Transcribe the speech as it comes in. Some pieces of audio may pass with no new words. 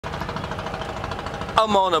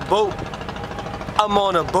I'm on a boat. I'm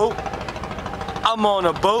on a boat. I'm on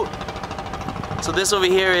a boat. So this over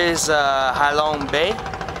here is Halong Bay,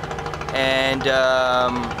 and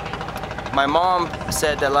my mom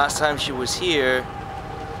said that last time she was here,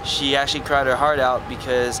 she actually cried her heart out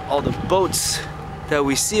because all the boats that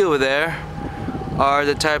we see over there are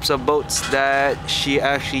the types of boats that she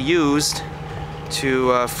actually used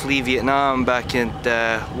to flee Vietnam back in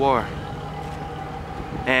the war.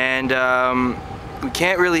 And we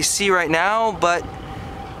can't really see right now, but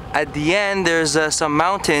at the end there's some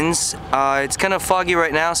mountains. It's kind of foggy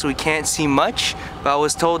right now, so we can't see much, but I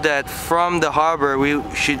was told that from the harbor we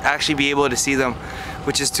should actually be able to see them,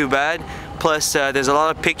 which is too bad. Plus there's a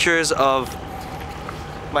lot of pictures of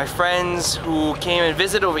my friends who came and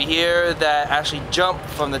visited over here that actually jumped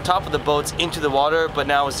from the top of the boats into the water, but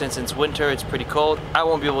now since it's winter it's pretty cold, I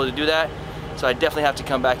won't be able to do that, so I definitely have to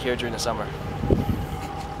come back here during the summer.